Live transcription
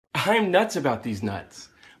I'm nuts about these nuts,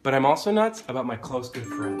 but I'm also nuts about my close good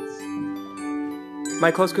friends.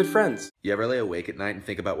 My close good friends. You ever lay awake at night and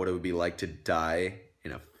think about what it would be like to die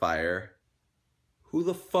in a fire? Who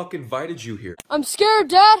the fuck invited you here? I'm scared,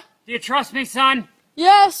 Dad. Do you trust me, son?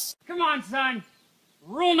 Yes. Come on, son.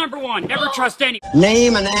 Rule number 1, never trust anyone.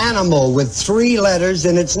 Name an animal with 3 letters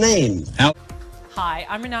in its name. Hi,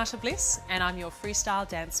 I'm Renata Bliss, and I'm your freestyle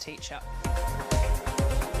dance teacher.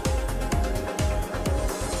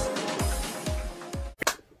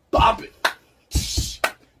 Bop it.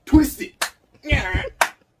 Twist it.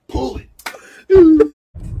 Pull it.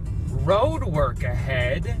 Road work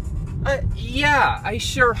ahead? Yeah, I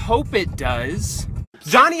sure hope it does.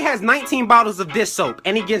 Johnny has 19 bottles of dish soap,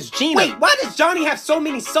 and he gives Gina— Wait, why does Johnny have so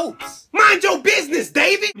many soaps? Mind your business,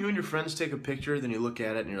 David! You and your friends take a picture, then you look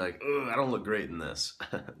at it and you're like, ugh, I don't look great in this.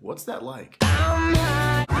 What's that like?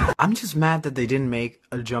 I'm just mad that they didn't make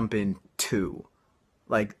a Jump In 2.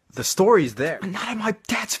 Like, the story's there. But not at my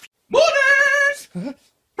dad's— Mornings!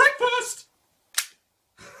 Breakfast!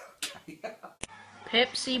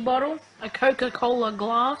 Pepsi bottle, a Coca-Cola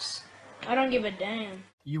glass. I don't give a damn.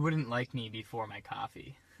 You wouldn't like me before my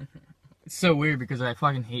coffee. It's so weird because I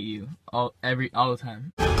fucking hate you all the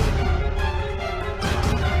time.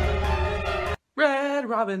 Red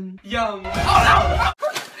Robin. Young.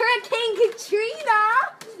 Hurricane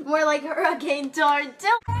Katrina! More like Hurricane Tornado.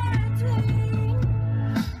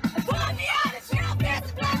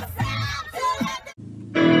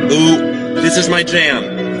 Ooh, this is my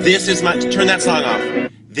jam. This is my— turn that song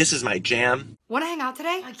off. This is my jam. Wanna hang out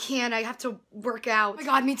today? I can't, I have to work out. Oh my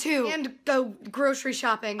god, me too. And go grocery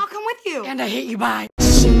shopping. I'll come with you. And I hate you, bye.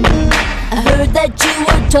 I heard that you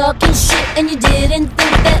were talking shit and you didn't think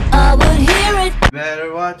that I would hear it. You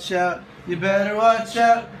better watch out, you better watch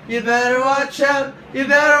out, you better watch out, you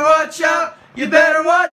better watch out, you better watch—